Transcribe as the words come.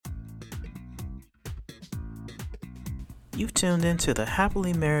You've tuned into the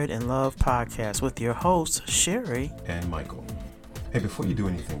Happily Married in Love podcast with your hosts, Sherry and Michael. Hey, before you do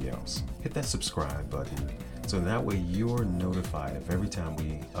anything else, hit that subscribe button so that way you're notified of every time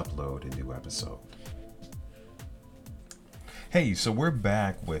we upload a new episode. Hey, so we're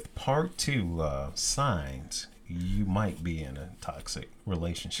back with part 2 of signs you might be in a toxic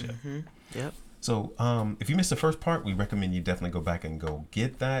relationship. Yep. So if you missed the first part, we recommend you definitely go back and go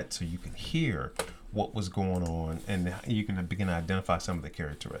get that so you can hear what was going on and you can begin to identify some of the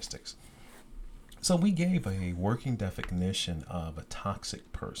characteristics. So we gave a working definition of a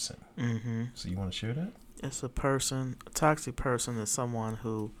toxic person. So you want to share that? It's a toxic person is someone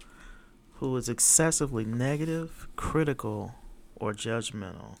who is excessively negative, critical, or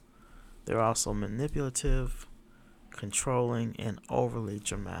judgmental. They're also manipulative, controlling, and overly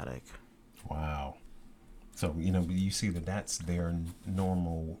dramatic. Wow. So, you see that's their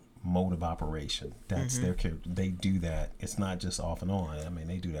normal mode of operation. That's their character. They do that. It's not just off and on. I mean,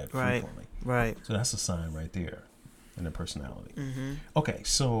 they do that frequently. Right. So that's a sign right there in their personality. Okay,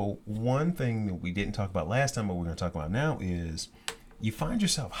 so one thing that we didn't talk about last time, but we're going to talk about now is you find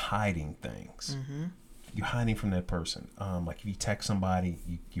yourself hiding things. You're hiding from that person. Like if you text somebody,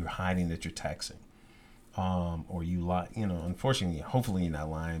 you're hiding that you're texting. Or you lie, unfortunately, hopefully you're not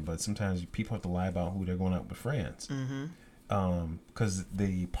lying, but sometimes people have to lie about who they're going out with friends. Because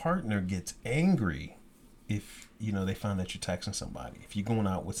the partner gets angry if, they find that you're texting somebody. If you're going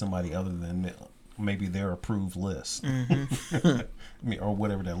out with somebody other than maybe their approved list. Or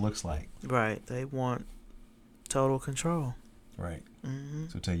whatever that looks like. Right. They want total control. Right.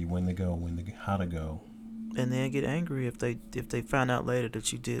 So tell you when to go, how to go. And then get angry if they find out later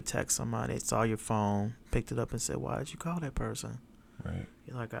that you did text somebody, saw your phone, picked it up and said, "Why did you call that person?" Right.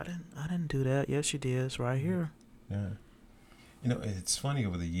 You're like, I didn't do that. Yes, you did. It's right here. Yeah. It's funny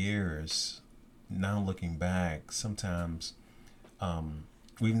over the years, now looking back, sometimes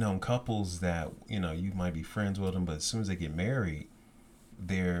we've known couples that, you might be friends with them, but as soon as they get married,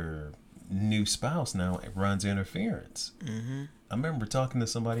 their new spouse now runs interference. I remember talking to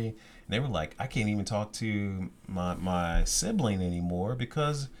somebody and they were like, I can't even talk to my sibling anymore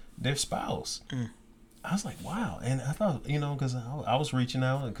because their spouse. I was like, wow. And I thought, because I was reaching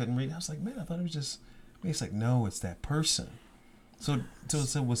out and couldn't read. I was like, man, I thought it was just me. It's like, no, it's that person. So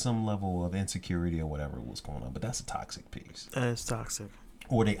it was some level of insecurity or whatever was going on. But that's a toxic piece. That is toxic.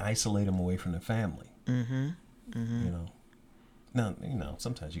 Or they isolate them away from the family. Now,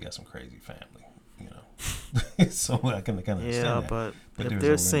 sometimes you got some crazy family. So I can kind of understand that. But if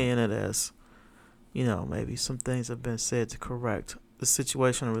they're seeing it as, maybe some things have been said to correct the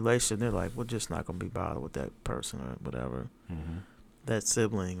situation or relation, they're like, we're just not going to be bothered with that person or whatever, that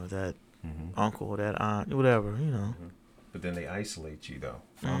sibling or that uncle or that aunt, whatever, But then they isolate you, though,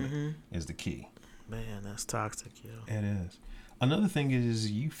 from it, is the key. Man, that's toxic, It is. Another thing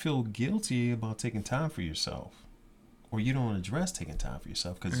is you feel guilty about taking time for yourself. Or you don't address taking time for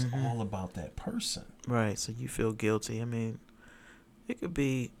yourself because it's all about that person. Right. So you feel guilty. I mean, it could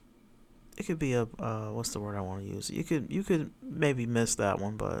be a what's the word I want to use? You could maybe miss that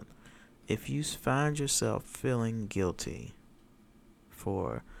one, but if you find yourself feeling guilty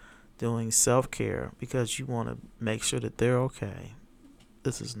for doing self-care because you want to make sure that they're okay,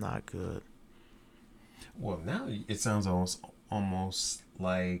 this is not good. Well, now it sounds almost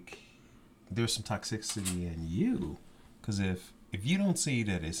like there's some toxicity in you. Because if you don't see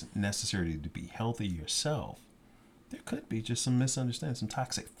that it's necessary to be healthy yourself, there could be just some misunderstanding, some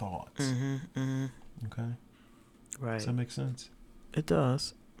toxic thoughts. Okay. Right. Does that make sense? It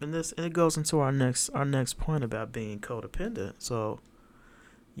does, and it goes into our next point about being codependent. So,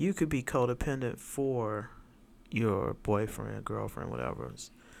 you could be codependent for your boyfriend, girlfriend, whatever,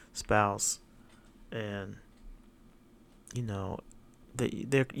 spouse, and you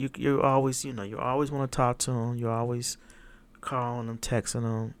always want to talk to them. You're always calling them, texting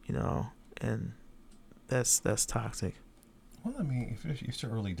them, and that's toxic. Well, I mean, if it's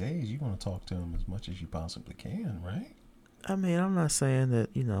your early days, you want to talk to them as much as you possibly can, right? I mean, I'm not saying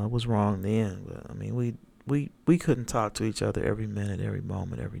that it was wrong then, but I mean, we couldn't talk to each other every minute, every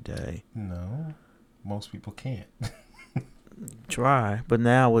moment, every day. No, most people can't. Try, but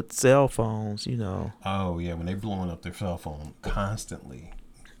now with cell phones, Oh yeah, when they're blowing up their cell phone constantly.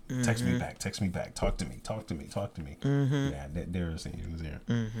 Text me back, talk to me. Yeah, there's things there.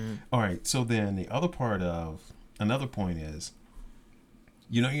 All right, so then another point is,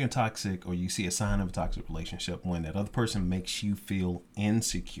 you're toxic, or you see a sign of a toxic relationship when that other person makes you feel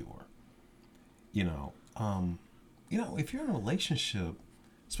insecure. If you're in a relationship,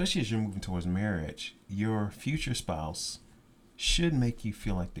 especially as you're moving towards marriage, your future spouse should make you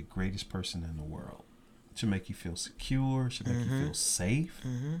feel like the greatest person in the world. should make you feel secure, should make you feel safe,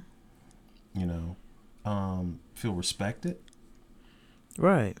 you know, feel respected.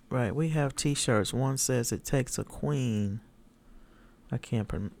 Right, right. We have T-shirts. One says it takes a queen. I can't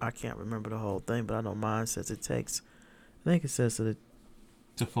remember the whole thing, but I know mine says it takes. I think it says that.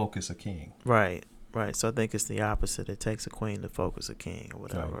 To focus a king. Right, right. So I think it's the opposite. It takes a queen to focus a king, or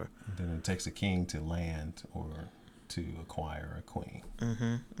whatever. Right. And then it takes a king to land or to acquire a queen.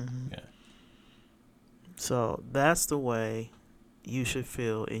 Yeah. So that's the way you should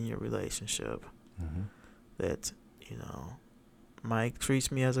feel in your relationship. That, you know, Mike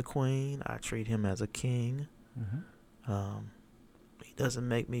treats me as a queen. I treat him as a king. He doesn't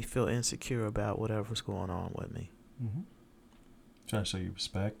make me feel insecure about whatever's going on with me. Try to show you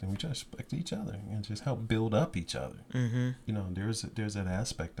respect, and we try to respect each other and just help build up each other. You know, there's that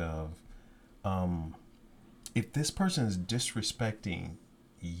aspect of, if this person is disrespecting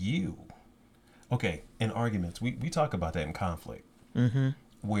you, okay, in arguments, we talk about that in conflict,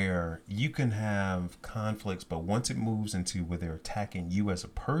 where you can have conflicts, but once it moves into where they're attacking you as a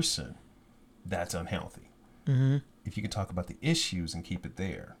person, that's unhealthy. If you can talk about the issues and keep it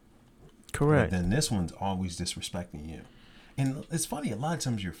there. Correct. Then this one's always disrespecting you. And it's funny, a lot of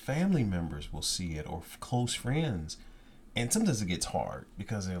times your family members will see it, or close friends. And sometimes it gets hard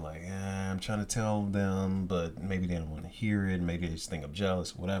because they're like, I'm trying to tell them, but maybe they don't want to hear it. Maybe they just think I'm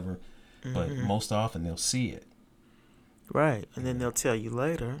jealous, whatever. But most often they'll see it. Right. And then they'll tell you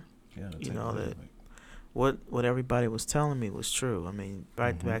later, you know, that what everybody was telling me was true. I mean,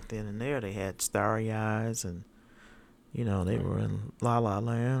 back then and there, they had starry eyes and, you know, they were in La La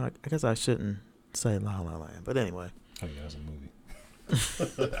Land. I guess I shouldn't say La La Land. But anyway. Oh, yeah, that's a movie.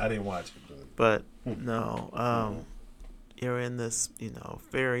 I didn't watch it. But no, you're in this, you know,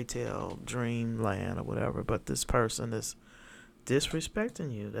 fairy tale dreamland or whatever. But this person is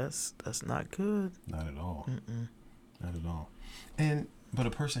disrespecting you. That's not good. Not at all. Not at all. But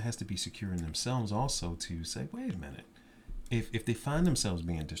a person has to be secure in themselves also to say, wait a minute. If they find themselves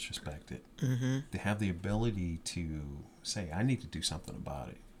being disrespected, they have the ability to say, I need to do something about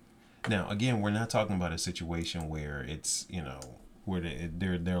it. Now, again, we're not talking about a situation where it's, you know, where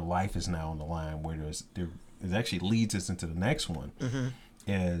their life is now on the line, where it actually leads us into the next one,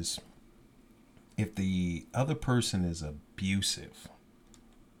 is if the other person is abusive,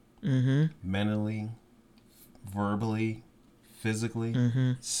 mentally, verbally,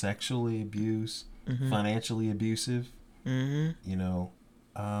 physically, sexually abused, financially abusive, you know,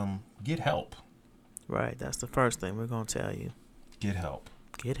 get help. Right. That's the first thing we're going to tell you. Get help.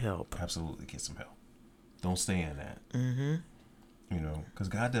 Get help. Absolutely get some help. Don't stay in that. You know, because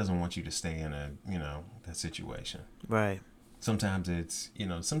God doesn't want you to stay in that situation. Right. Sometimes it's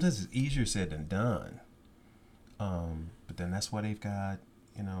easier said than done. But then that's why they've got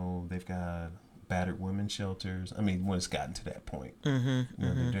battered women shelters. I mean, when it's gotten to that point,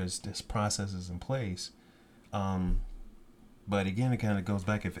 there's processes in place. But again, it kind of goes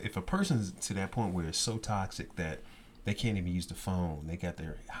back. If a person's to that point where it's so toxic that they can't even use the phone, they got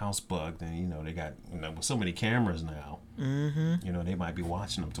their house bugged, and they got with so many cameras now, they might be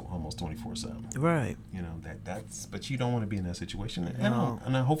watching them to almost 24/7. Right. That's. But you don't want to be in that situation, No.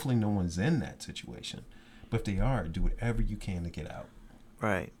 and hopefully no one's in that situation. But if they are, do whatever you can to get out.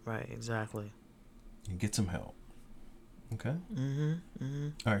 Right. Right. Exactly. And get some help. Okay.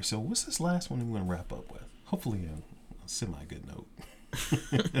 All right. So what's this last one we're gonna wrap up with? Hopefully a semi good note.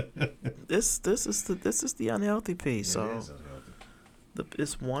 This is the unhealthy piece. Yeah, so it is unhealthy.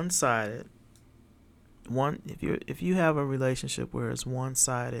 It's one-sided. If you have a relationship where it's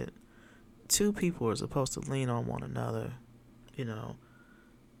one-sided, two people are supposed to lean on one another,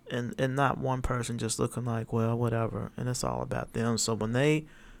 and not one person just looking like, well, whatever, and it's all about them. So when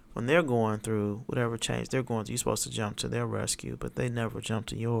they're going through whatever change they're going through, you're supposed to jump to their rescue, but they never jump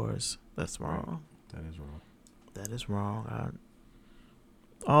to yours. That's wrong. That is wrong. That is wrong.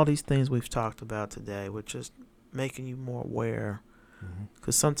 All these things we've talked about today, we're just making you more aware.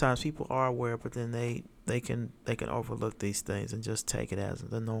 Because sometimes people are aware, but then they can overlook these things and just take it as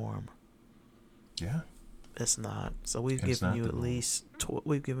the norm. Yeah. It's not. So we've given you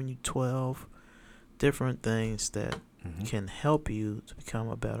we've given you 12 different things that can help you to become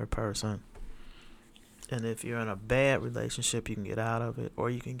a better person. And if you're in a bad relationship, you can get out of it, or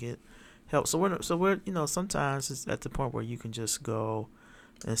you can get help. So we're sometimes it's at the point where you can just go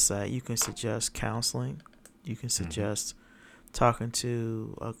and say, you can suggest counseling, you can suggest talking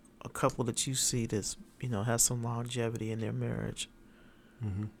to a couple that you see that's has some longevity in their marriage.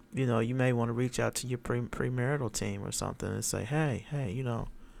 You may want to reach out to your premarital team or something and say, hey,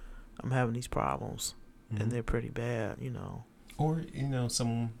 I'm having these problems and they're pretty bad. Or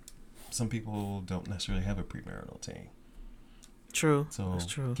someone some people don't necessarily have a premarital team. True. So That's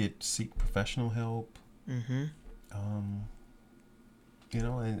true. seek professional help. Mm-hmm. Um,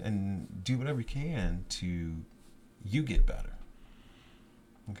 and do whatever you can to you get better.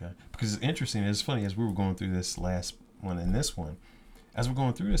 Okay, because it's interesting. It's funny as we were going through this last one and this one. As we're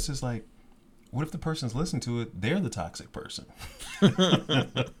going through this, it's like, what if the person's listening to it? They're the toxic person.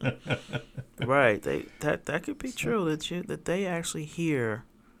 Right. That could be true. That they actually hear.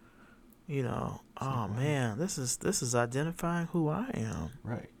 Oh Wow. man, this is identifying who I am.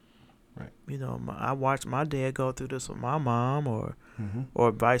 Right. I watched my dad go through this with my mom, Mm-hmm.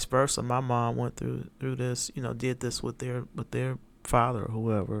 or vice versa. My mom went through this. Did this with their father or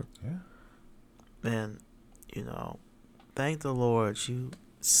whoever. Yeah. And thank the Lord you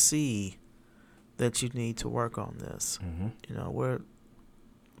see that you need to work on this. Mm-hmm.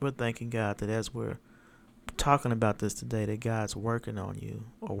 We're thanking God that as we're talking about this today, that God's working on you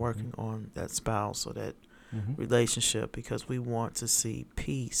or working on that spouse or that relationship, because we want to see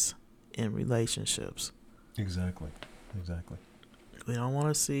peace in relationships. Exactly. We don't want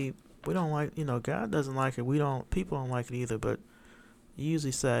to see. We don't like. God doesn't like it. People don't like it either. But you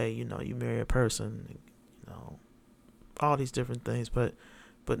usually say, you marry a person, all these different things, but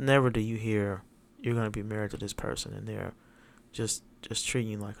never do you hear you're going to be married to this person and they're just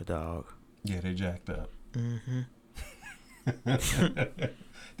treating you like a dog. Yeah, they're jacked up. Mm-hmm.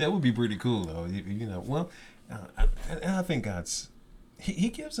 That would be pretty cool, though. Well, and I think he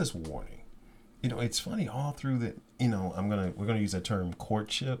gives us warning. It's funny all through the. We're gonna use that term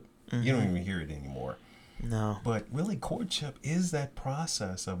courtship. Mm-hmm. You don't even hear it anymore. No. But really, courtship is that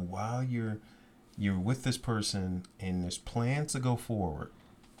process of while you're with this person and there's plans to go forward,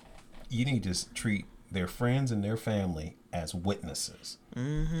 you need to treat their friends and their family as witnesses.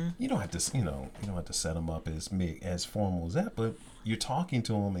 Mm-hmm. You don't have to, you don't have to set them up as formal as that, but you're talking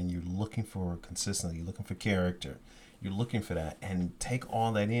to them and you're looking for consistency, you're looking for character, you're looking for that, and take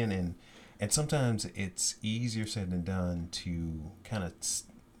all that in, and sometimes it's easier said than done to kind of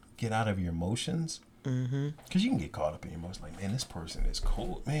get out of your emotions. Mm-hmm. Because you can get caught up in your emotions, like, man, this person is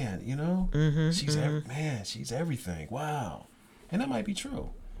cool, man. Mm-hmm. She's everything. Wow, and that might be true,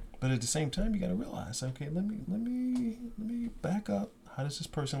 but at the same time, you got to realize, okay, let me back up. How does this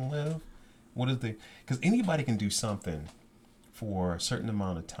person live? What is the? Because anybody can do something for a certain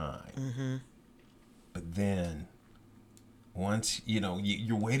amount of time, Mm-hmm. but then once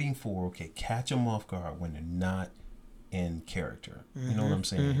you're waiting for, okay, catch them off guard when they're not in character. Mm-hmm. You know what I'm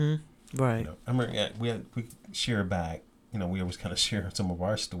saying? Mm-hmm. Right. I remember we share back. We always kind of share some of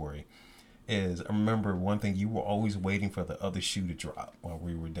our story. I remember one thing, you were always waiting for the other shoe to drop while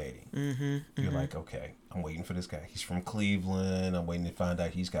we were dating. Mm-hmm. You're like, okay, I'm waiting for this guy. He's from Cleveland. I'm waiting to find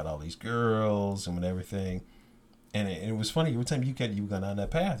out he's got all these girls and everything. And it was funny. Every time you were going down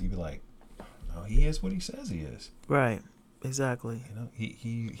that path, you'd be like, no, he is what he says he is. Right. Exactly.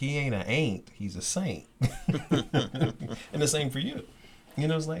 He ain't an ain't. He's a saint. And the same for you.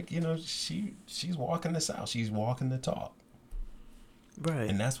 It's like, she's walking this out. She's walking the talk. Right.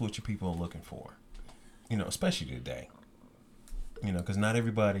 And that's what your people are looking for, especially today. Because not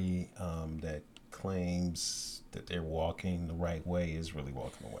everybody that claims that they're walking the right way is really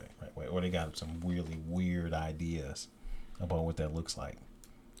walking the right way. Or they got some really weird ideas about what that looks like.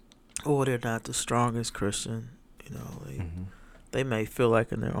 Or they're not the strongest Christian. They may feel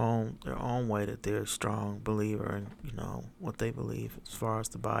like in their own way that they're a strong believer in what they believe as far as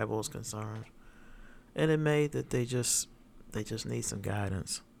the Bible is concerned, and it may that they just need some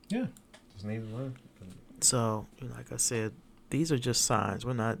guidance. Yeah, just need to learn. So like I said, these are just signs.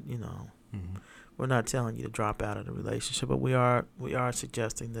 We're not we're not telling you to drop out of the relationship, but we are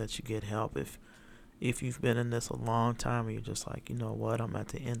suggesting that you get help if you've been in this a long time and you're just like, what, I'm at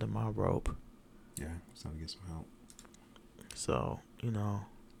the end of my rope. Yeah, it's time to get some help. So,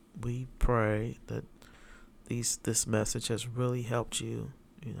 we pray that this message has really helped you,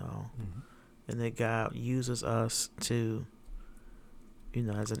 and that God uses us to,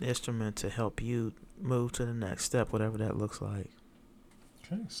 as an instrument to help you move to the next step, whatever that looks like.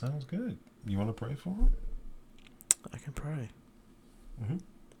 Okay, sounds good. You want to pray for him? I can pray. Mm-hmm.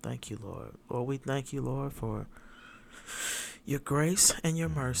 Thank you, Lord. Lord, we thank you, Lord, for your grace and your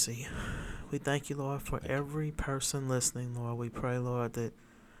mercy. We thank you, Lord, for every person listening, Lord. We pray, Lord, that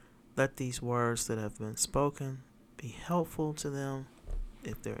let these words that have been spoken be helpful to them.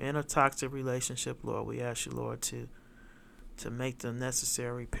 If they're in a toxic relationship, Lord, we ask you, Lord, to make the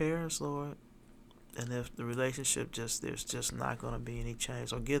necessary repairs, Lord. And if the relationship there's just not going to be any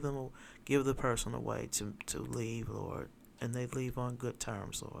change, or give the person a way to leave, Lord, and they leave on good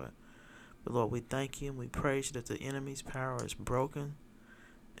terms, Lord. But Lord, we thank you and we praise you that the enemy's power is broken,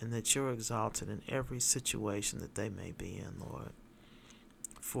 and that you're exalted in every situation that they may be in, Lord.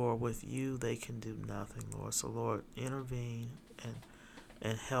 For with you they can do nothing, Lord. So, Lord, intervene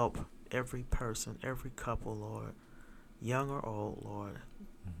and help every person, every couple, Lord, young or old, Lord.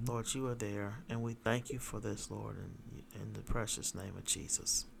 Mm-hmm. Lord, you are there, and we thank you for this, Lord, in the precious name of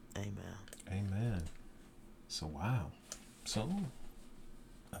Jesus. Amen. Amen. So, wow. So,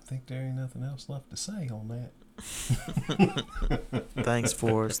 I think there ain't nothing else left to say on that. Thanks,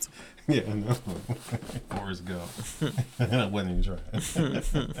 Forrest. Yeah, I know. Forrest Gump. I wasn't even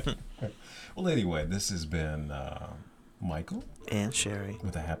trying. Well, anyway, this has been Michael And Sherry.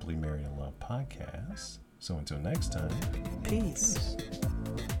 with the Happily Married in Love podcast. So until next time, Peace.